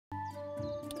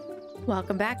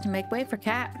Welcome back to Make Way for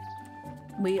Cat.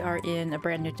 We are in a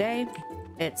brand new day.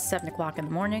 It's 7 o'clock in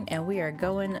the morning and we are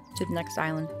going to the next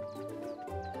island.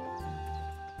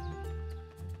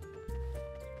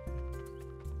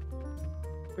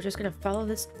 We're just gonna follow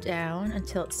this down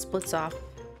until it splits off.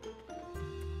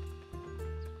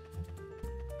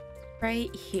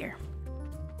 Right here.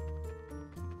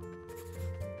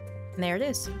 And there it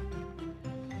is.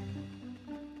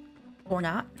 Or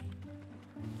not.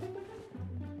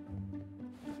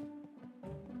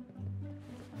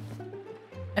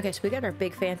 Okay, so we got our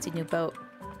big fancy new boat.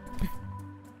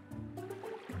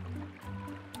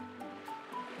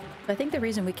 I think the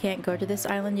reason we can't go to this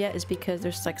island yet is because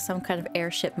there's like some kind of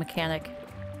airship mechanic.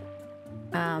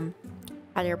 Hot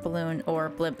air balloon or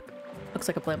blimp. Looks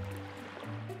like a blimp.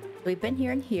 We've been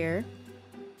here and here.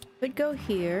 Could go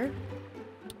here.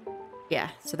 Yeah,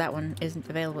 so that one isn't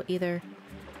available either.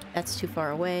 That's too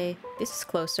far away. This is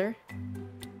closer.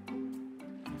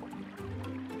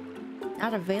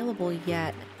 Not available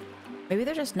yet. Maybe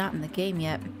they're just not in the game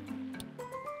yet.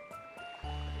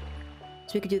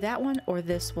 So we could do that one or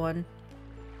this one.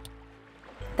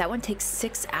 That one takes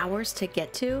 6 hours to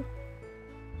get to.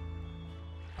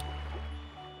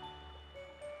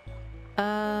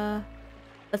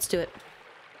 Let's do it.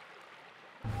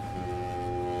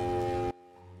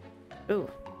 Ooh.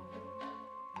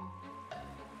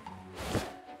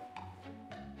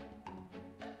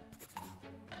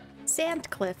 Sand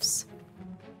cliffs.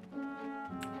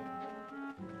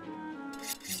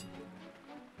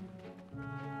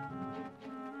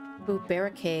 Ooh,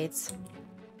 barricades.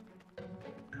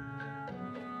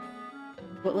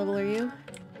 What level are you?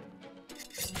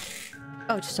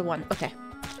 Oh, just a 1. Okay.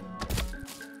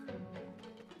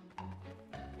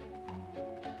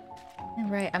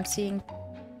 Alright, I'm seeing...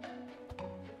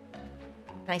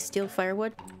 Can I steal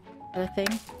firewood? Other thing?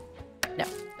 No.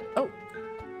 Oh!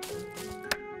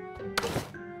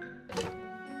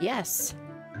 Yes!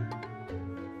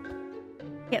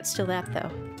 Can't steal that,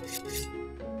 though.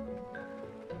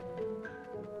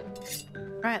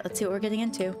 Alright, let's see what we're getting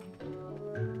into.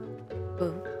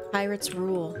 Ooh, pirates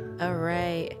rule.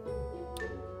 Alright.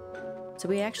 So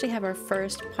we actually have our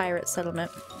first pirate settlement.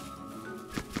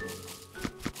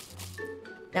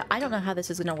 Now, I don't know how this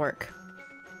is gonna work.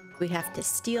 Do we have to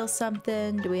steal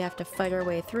something? Do we have to fight our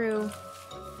way through?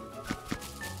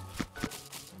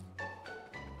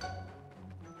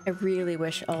 I really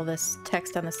wish all this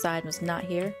text on the side was not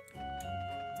here.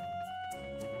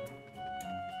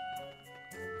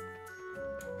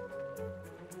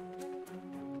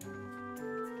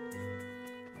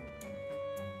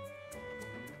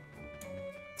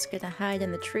 Just gonna hide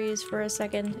in the trees for a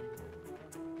second.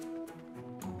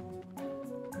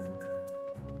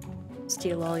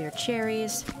 Steal all your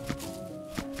cherries.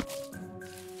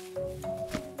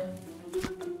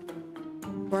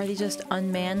 Or are these just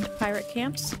unmanned pirate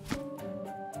camps?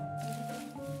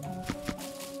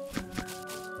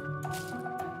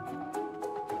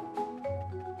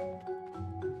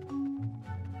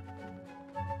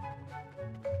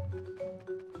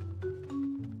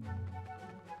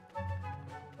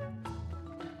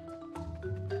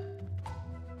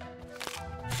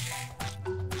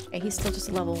 Okay, he's still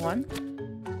just level 1.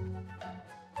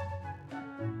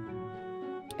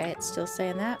 Okay, it's still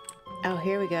saying that. Oh,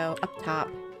 here we go. Up top.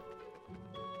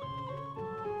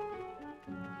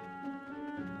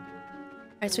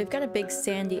 Alright, so we've got a big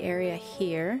sandy area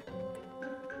here.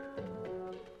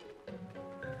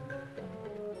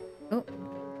 Oh,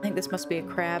 I think this must be a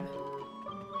crab.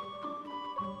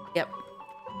 Yep.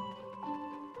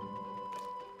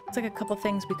 Looks like a couple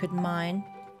things we could mine.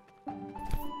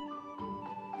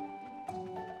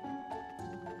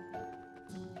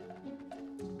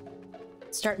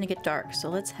 It's starting to get dark, so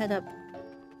let's head up.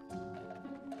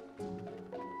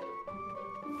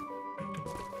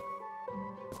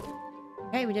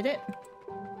 Hey, we did it.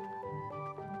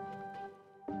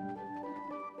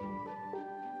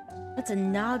 That's a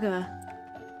naga.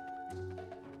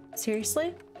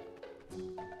 Seriously?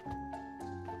 And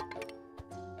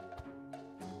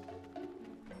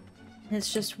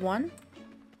it's just one?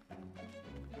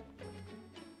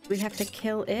 We have to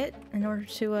kill it in order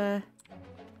to,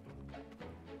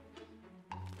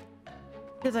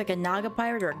 It's like a naga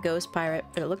pirate or a ghost pirate,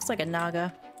 but it looks like a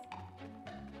naga.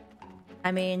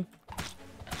 I mean...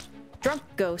 Drunk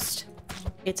ghost.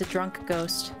 It's a drunk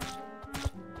ghost.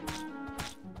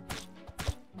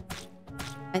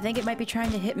 I think it might be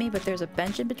trying to hit me, but there's a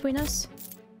bench in between us.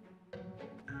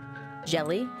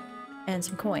 Jelly. And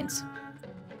some coins.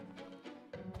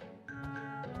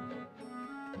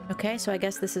 Okay, so I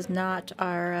guess this is not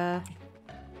our,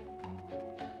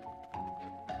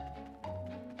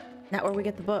 not where we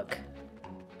get the book.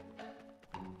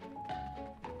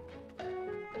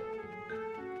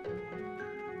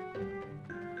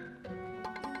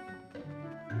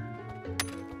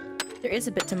 There is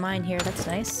a bit to mine here, that's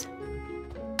nice.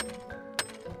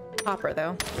 Copper,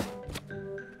 though.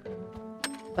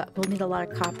 But we'll need a lot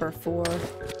of copper for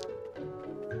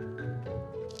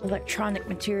electronic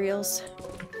materials.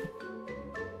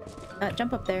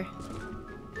 Jump up there.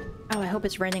 Oh, I hope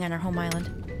it's raining on our home island.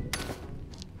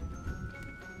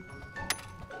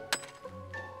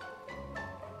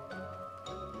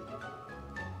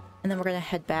 And then we're gonna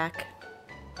head back.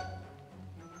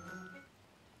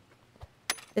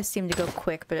 This seemed to go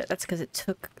quick, but that's because it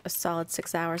took a solid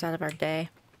 6 hours out of our day.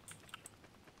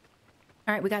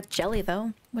 Alright, we got jelly,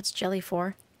 though. What's jelly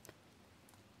for?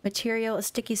 Material, a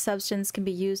sticky substance, can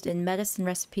be used in medicine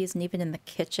recipes and even in the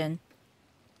kitchen.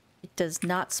 It does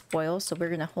not spoil, so we're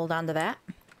gonna hold on to that.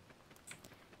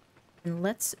 And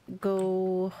let's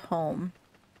go home.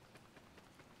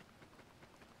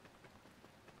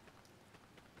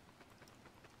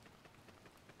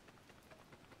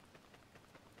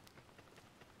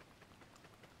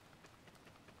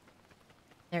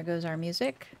 There goes our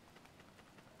music.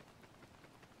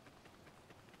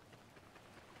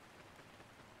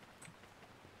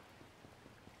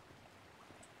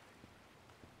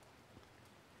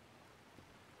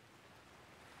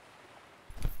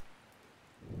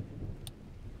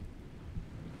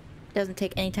 Doesn't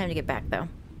take any time to get back, though.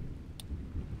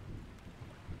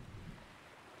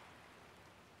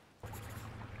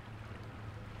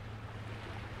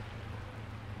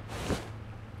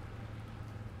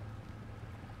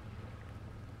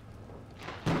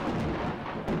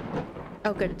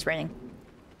 Oh good, it's raining.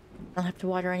 I don't have to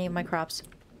water any of my crops.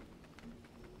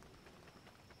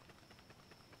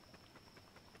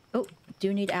 Oh,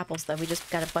 do need apples though. We just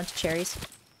got a bunch of cherries.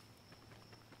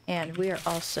 And we are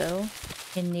also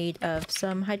in need of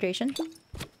some hydration.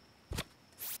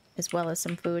 As well as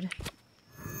some food.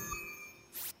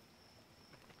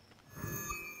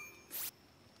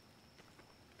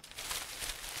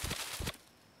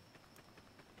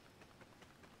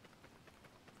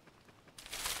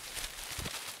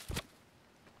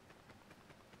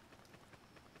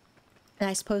 And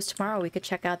I suppose tomorrow we could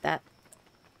check out that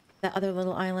other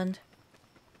little island.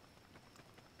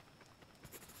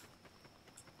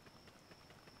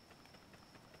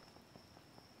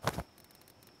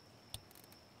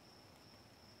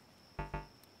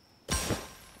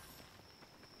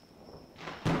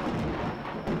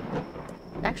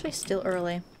 Actually still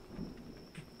early.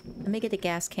 Let me get a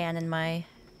gas can in my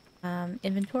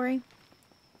inventory.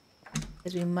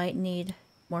 Because we might need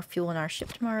more fuel in our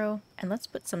ship tomorrow. And let's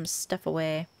put some stuff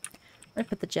away. I'm gonna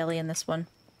put the jelly in this one.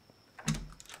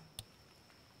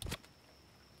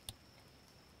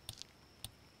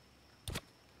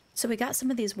 So we got some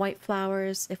of these white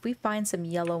flowers. If we find some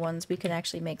yellow ones, we can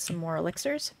actually make some more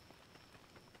elixirs.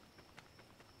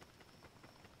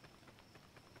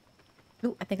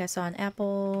 Ooh, I think I saw an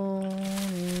apple.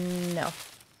 No.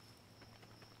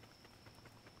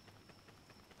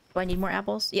 Do I need more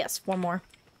apples? Yes, 4 more.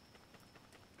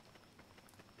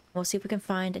 We'll see if we can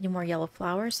find any more yellow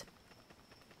flowers.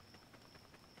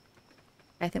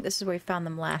 I think this is where we found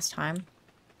them last time.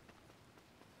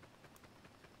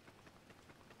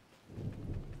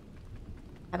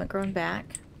 Haven't grown back.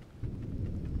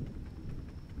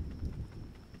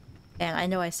 And I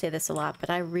know I say this a lot, but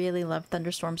I really love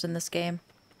thunderstorms in this game.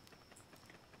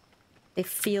 They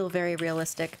feel very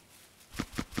realistic.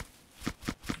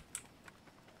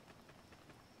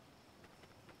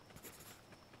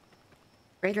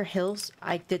 Greater Hills?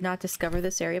 I did not discover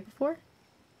this area before.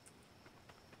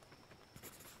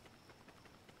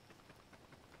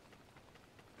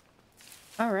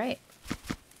 All right.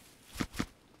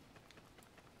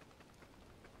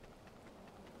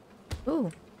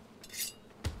 Ooh.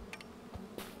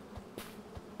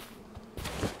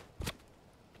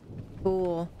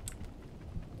 Cool.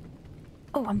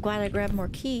 Oh, I'm glad I grabbed more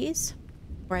keys.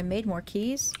 Or I made more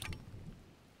keys.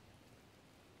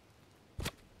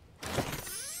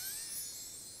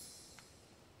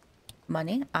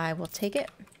 Money. I will take it.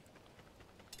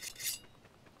 Is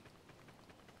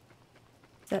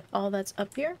that all that's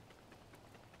up here?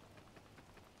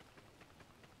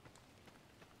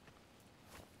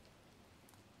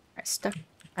 Alright, stuck.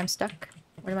 I'm stuck.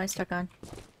 What am I stuck on?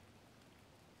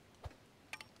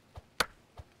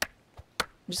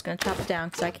 I'm just gonna chop it down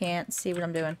because I can't see what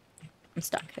I'm doing. I'm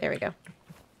stuck. There we go.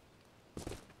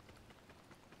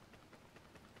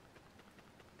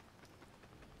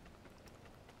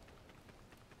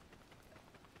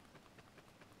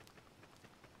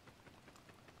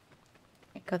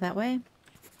 Can't go that way.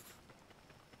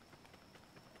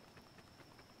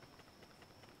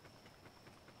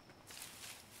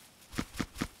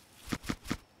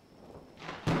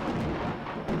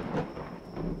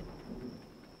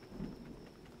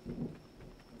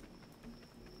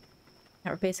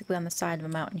 Now we're basically on the side of a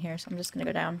mountain here, so I'm just gonna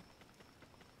go down.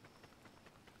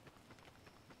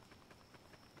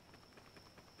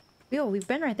 Yo, we've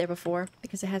been right there before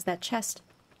because it has that chest.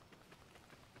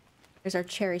 There's our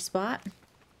cherry spot.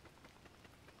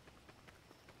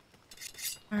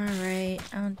 Alright,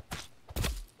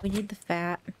 we need the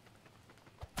fat.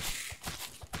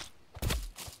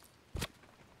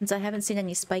 Since I haven't seen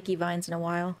any spiky vines in a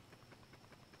while.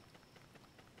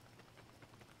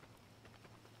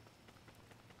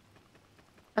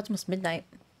 That's almost midnight.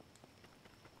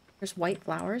 There's white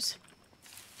flowers.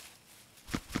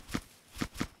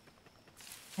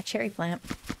 A cherry plant.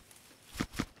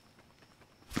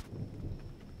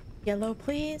 Yellow,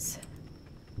 please.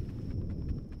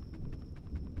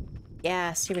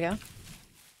 Yes, here we go.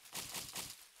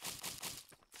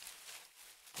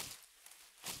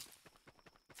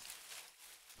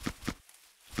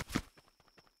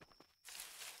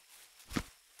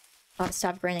 Oh, it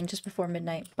stopped raining just before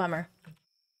midnight. Bummer.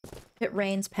 If it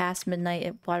rains past midnight,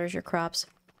 it waters your crops.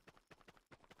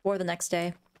 Or the next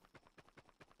day.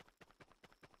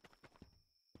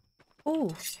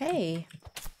 Ooh, hey.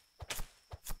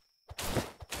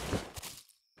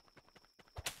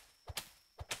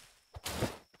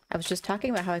 I was just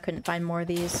talking about how I couldn't find more of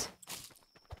these.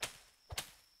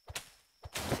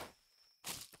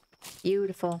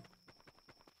 Beautiful.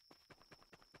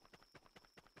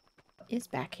 What is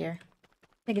back here?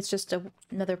 I think it's just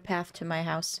another path to my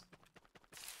house.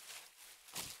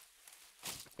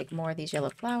 Take more of these yellow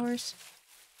flowers.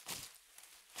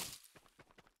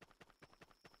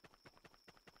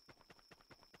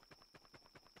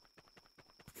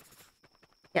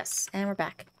 Yes, and we're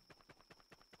back.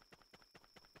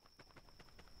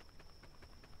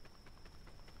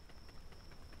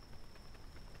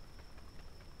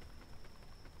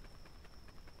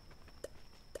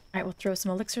 Alright, we'll throw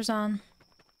some elixirs on.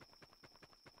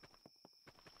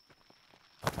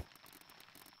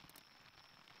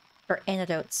 Or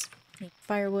antidotes. Need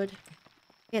firewood.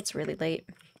 It's really late.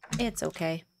 It's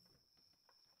okay.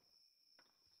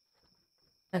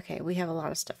 Okay, we have a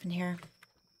lot of stuff in here.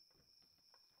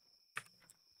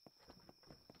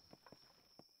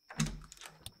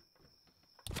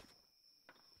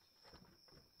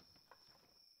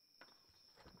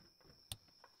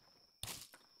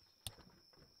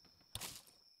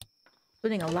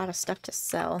 Including a lot of stuff to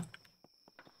sell.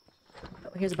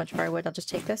 Oh, here's a bunch of firewood. I'll just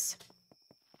take this.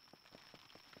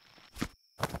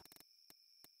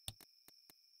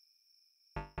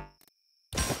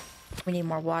 We need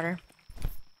more water.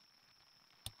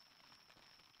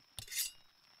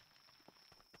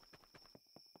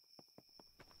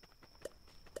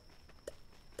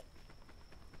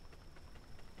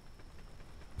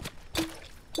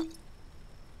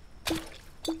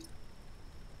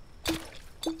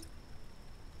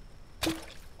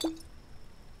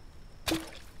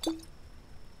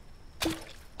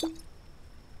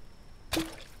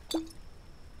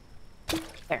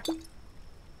 There.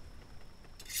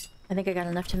 I think I got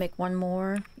enough to make one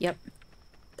more. Yep.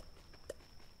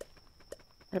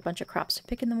 Got a bunch of crops to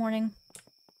pick in the morning.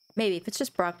 Maybe. If it's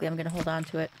just broccoli, I'm going to hold on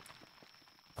to it.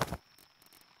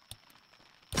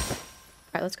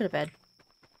 Alright, let's go to bed.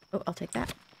 Oh, I'll take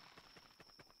that.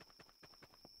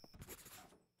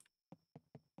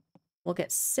 We'll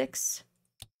get 6.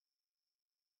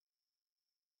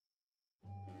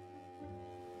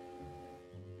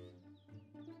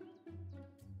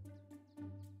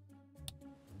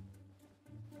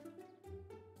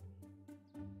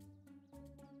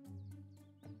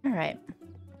 Alright.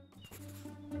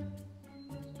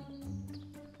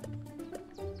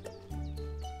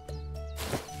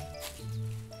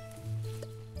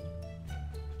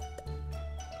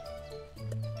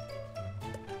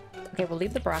 Okay, we'll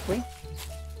leave the broccoli.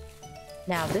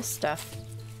 Now this stuff.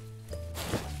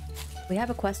 We have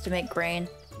a quest to make grain.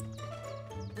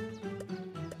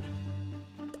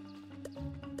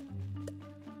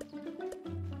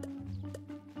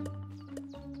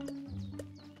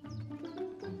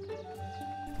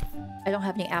 I don't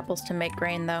have any apples to make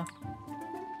grain though.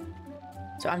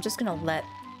 So I'm just gonna let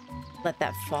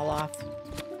that fall off.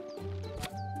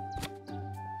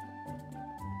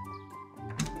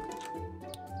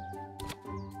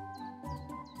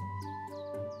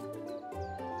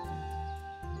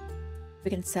 We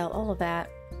can sell all of that.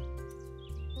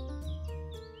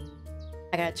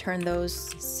 I gotta turn those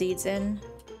seeds in.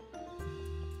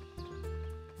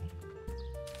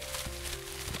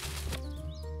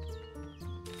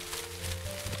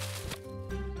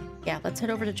 Yeah, let's head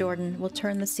over to Jordan. We'll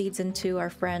turn the seeds into our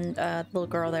friend, little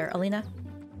girl there, Alina.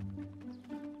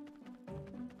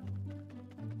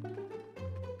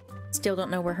 Still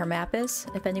don't know where her map is,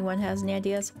 if anyone has any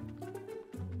ideas.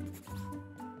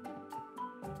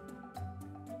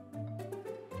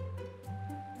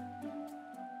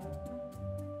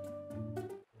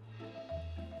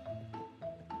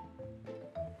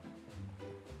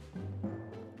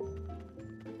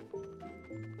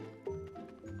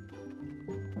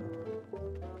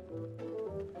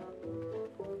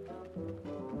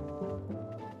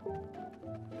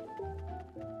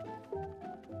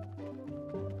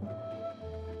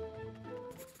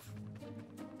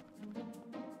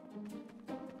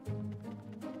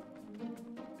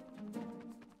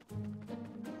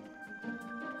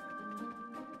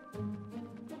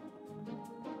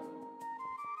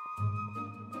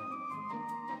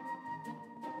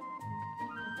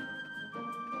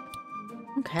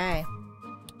 Okay.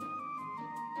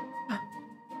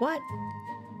 What?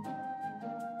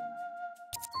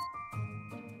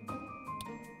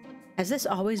 Has this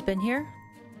always been here?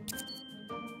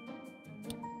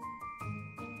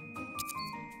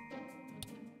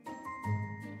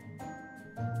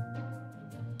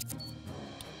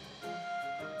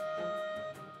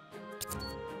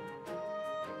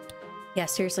 Yeah,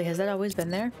 seriously, has that always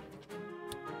been there?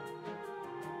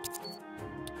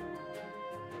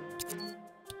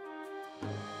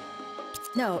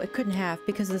 No, it couldn't have,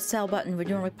 because the sell button would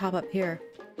normally pop up here.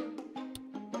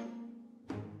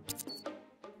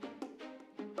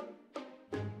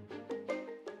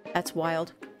 That's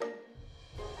wild.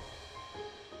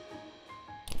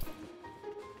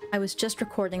 I was just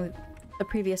recording the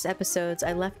previous episodes.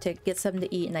 I left to get something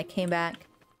to eat and I came back,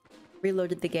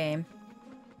 reloaded the game,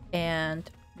 and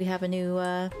we have a new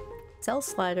cell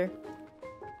slider.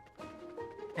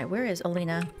 Alright, where is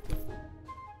Alina?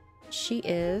 She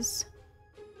is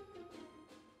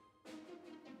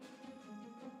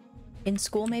in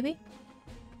school, maybe?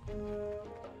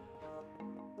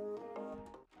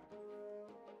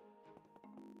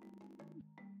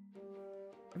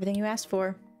 Everything you asked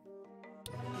for.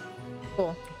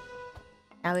 Cool.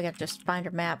 Now we gotta just find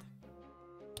her map.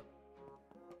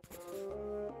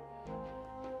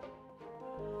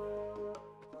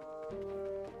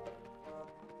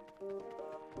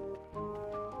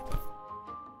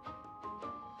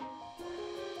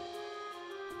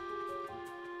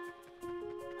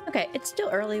 Okay, it's still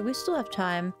early. We still have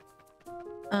time.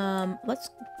 Let's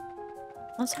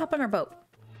hop on our boat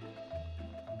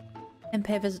and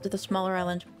pay a visit to the smaller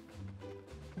island.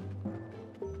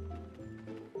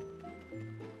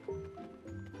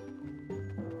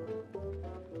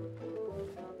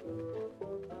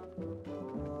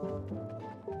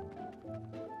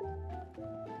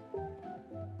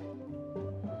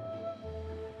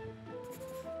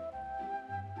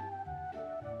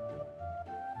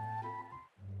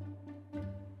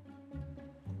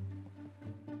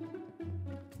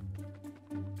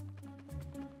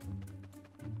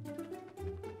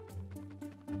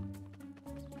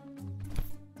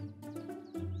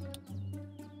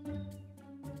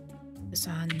 It's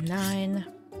on 9,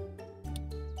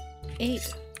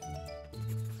 8.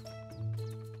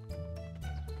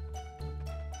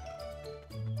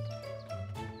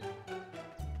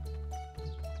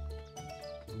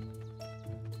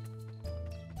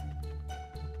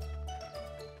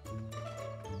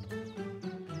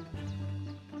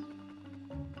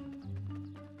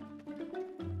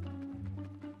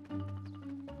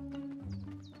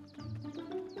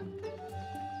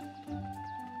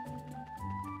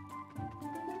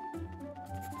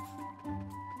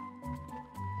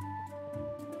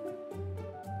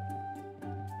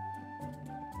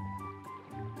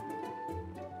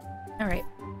 Alright.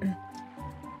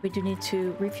 We do need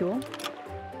to refuel.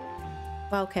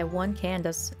 Wow, okay, 1 can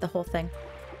does the whole thing.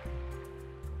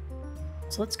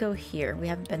 So let's go here. We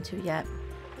haven't been to yet.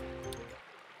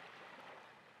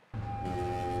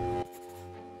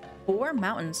 Boar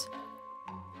Mountains.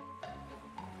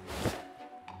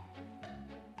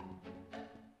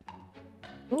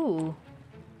 Ooh.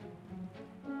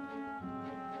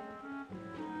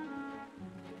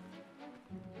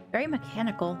 Very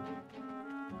mechanical.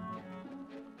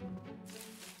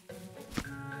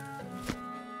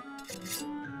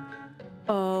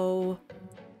 Oh.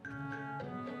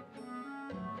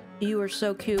 You are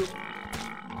so cute.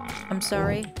 I'm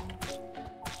sorry.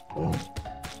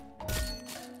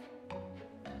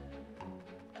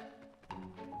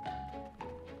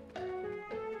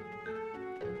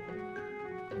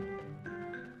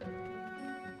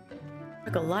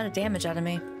 Took a lot of damage out of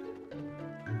me.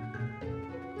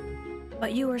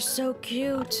 But you are so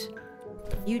cute.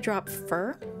 You drop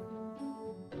fur?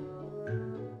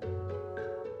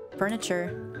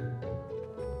 Furniture.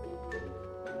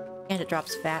 And it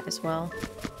drops fat as well.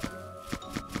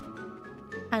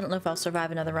 I don't know if I'll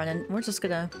survive another run, and we're just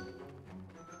gonna...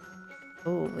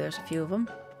 Oh, there's a few of them.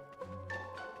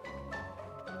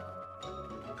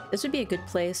 This would be a good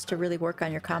place to really work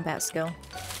on your combat skill.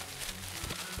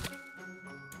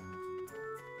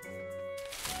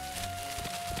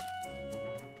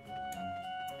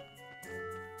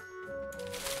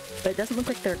 But it doesn't look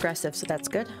like they're aggressive, so that's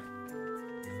good.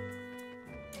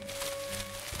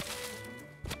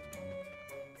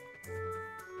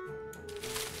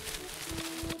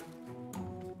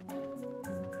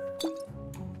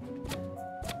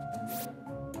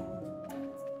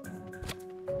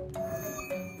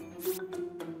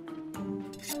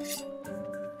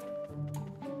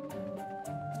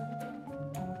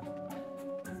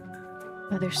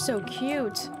 Oh, they're so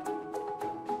cute.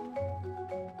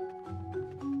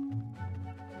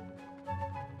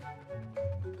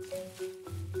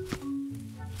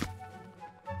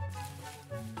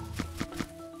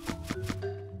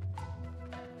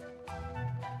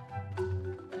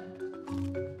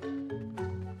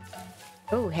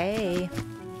 Oh, hey.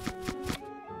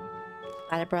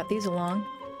 Glad I brought these along.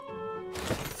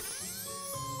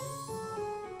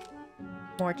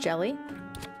 More jelly.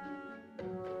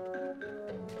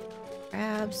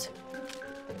 Crabs.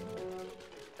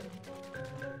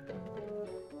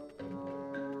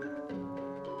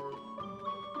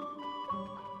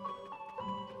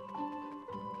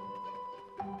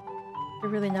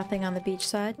 There's really nothing on the beach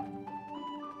side.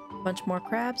 Bunch more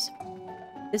crabs.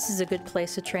 This is a good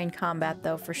place to train combat,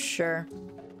 though, for sure.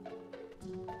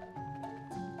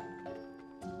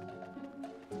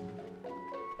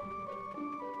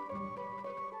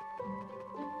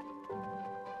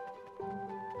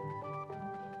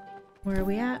 Where are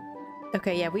we at?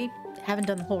 Okay, yeah, we haven't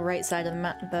done the whole right side of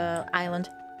the island.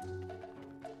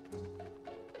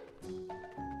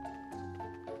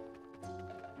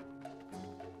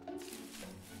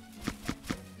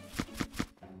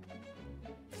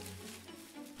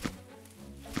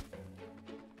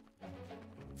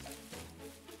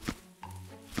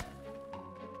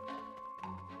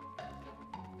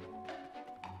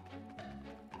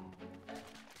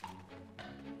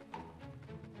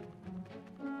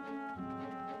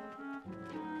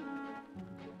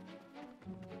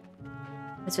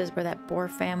 This is where that Boar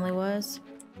family was.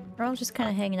 They're all just kind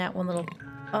of hanging out one little...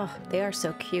 Oh, they are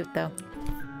so cute, though.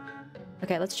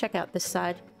 Okay, let's check out this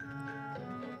side.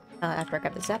 After I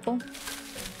grab this apple.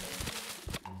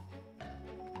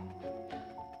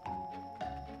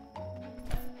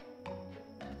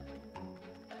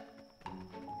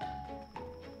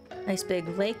 Nice big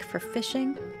lake for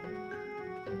fishing.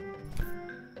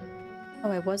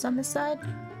 Oh, I was on this side?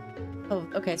 Oh,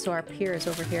 okay, so our pier is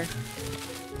over here.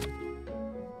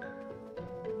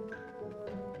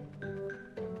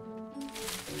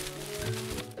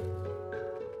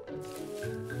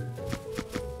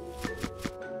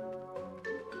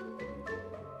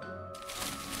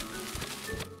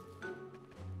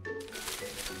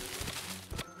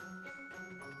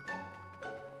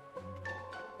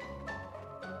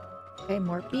 Okay,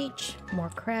 more beach, more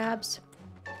crabs.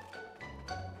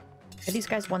 Are these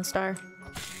guys 1 star?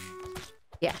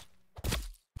 Yeah.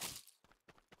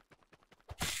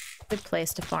 Good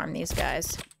place to farm these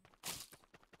guys.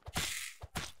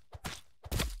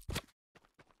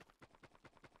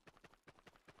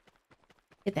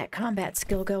 Get that combat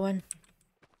skill going.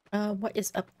 What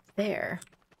is up there?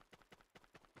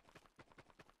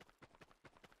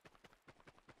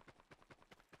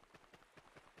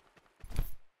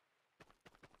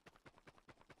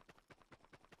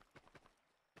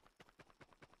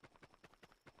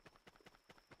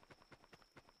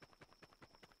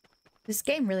 This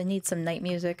game really needs some night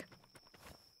music.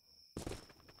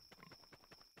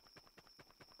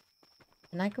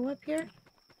 Can I go up here?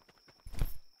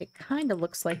 It kind of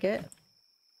looks like it.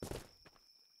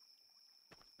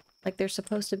 Like there's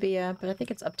supposed to be a... But I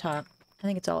think it's up top. I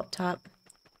think it's all up top.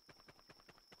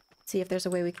 See if there's a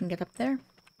way we can get up there.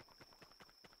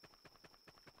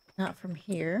 Not from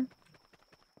here.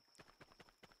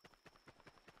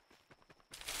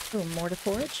 Oh, more to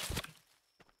forage.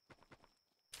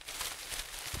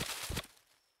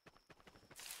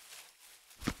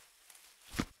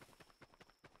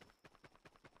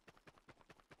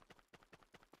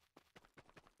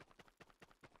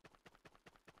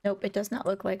 Nope, it does not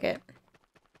look like it.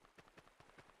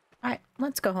 Alright,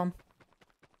 let's go home.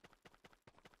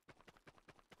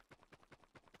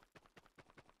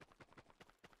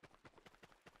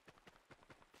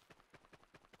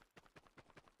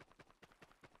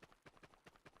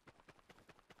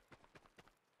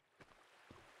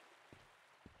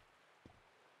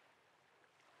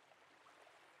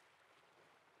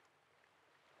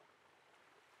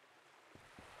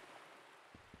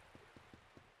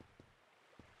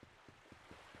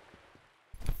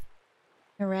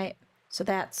 Alright, so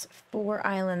that's 4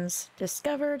 islands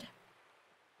discovered.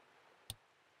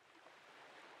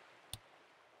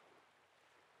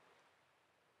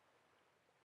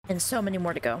 And so many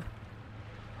more to go.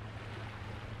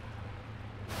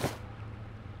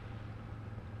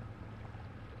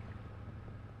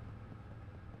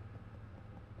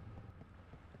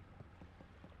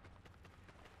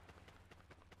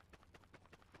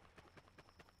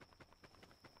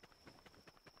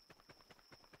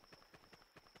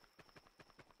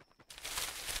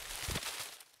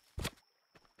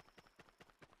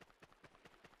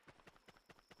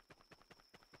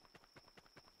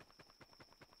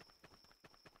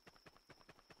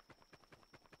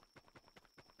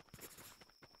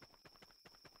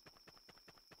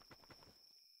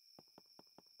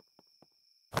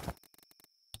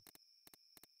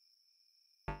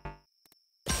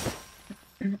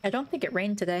 I don't think it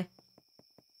rained today.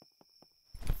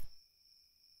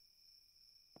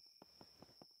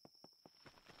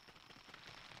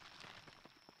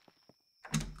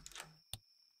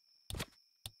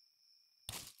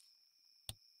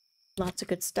 Lots of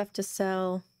good stuff to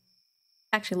sell.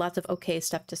 Actually, lots of okay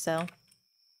stuff to sell.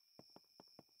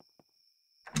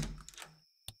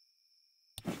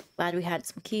 Glad we had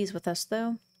some keys with us,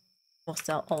 though. We'll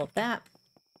sell all of that.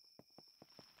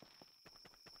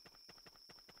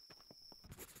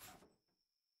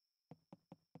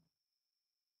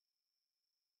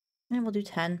 And we'll do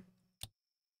 10.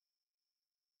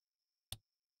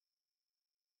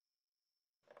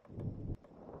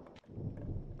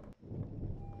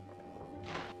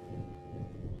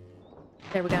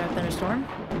 There, we got our thunderstorm.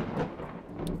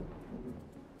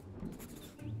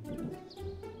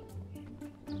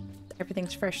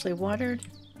 Everything's freshly watered.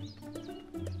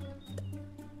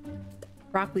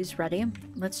 Broccoli's ready.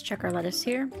 Let's check our lettuce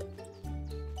here.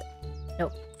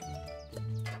 Nope.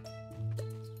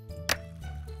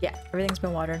 Yeah, everything's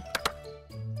been watered.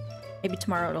 Maybe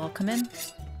tomorrow it'll all come in.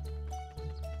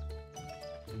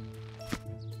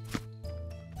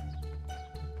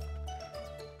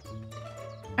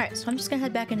 Alright, so I'm just gonna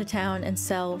head back into town and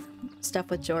sell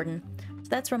stuff with Jordan. So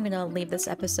that's where I'm gonna leave this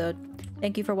episode.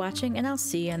 Thank you for watching, and I'll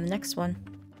see you in the next one.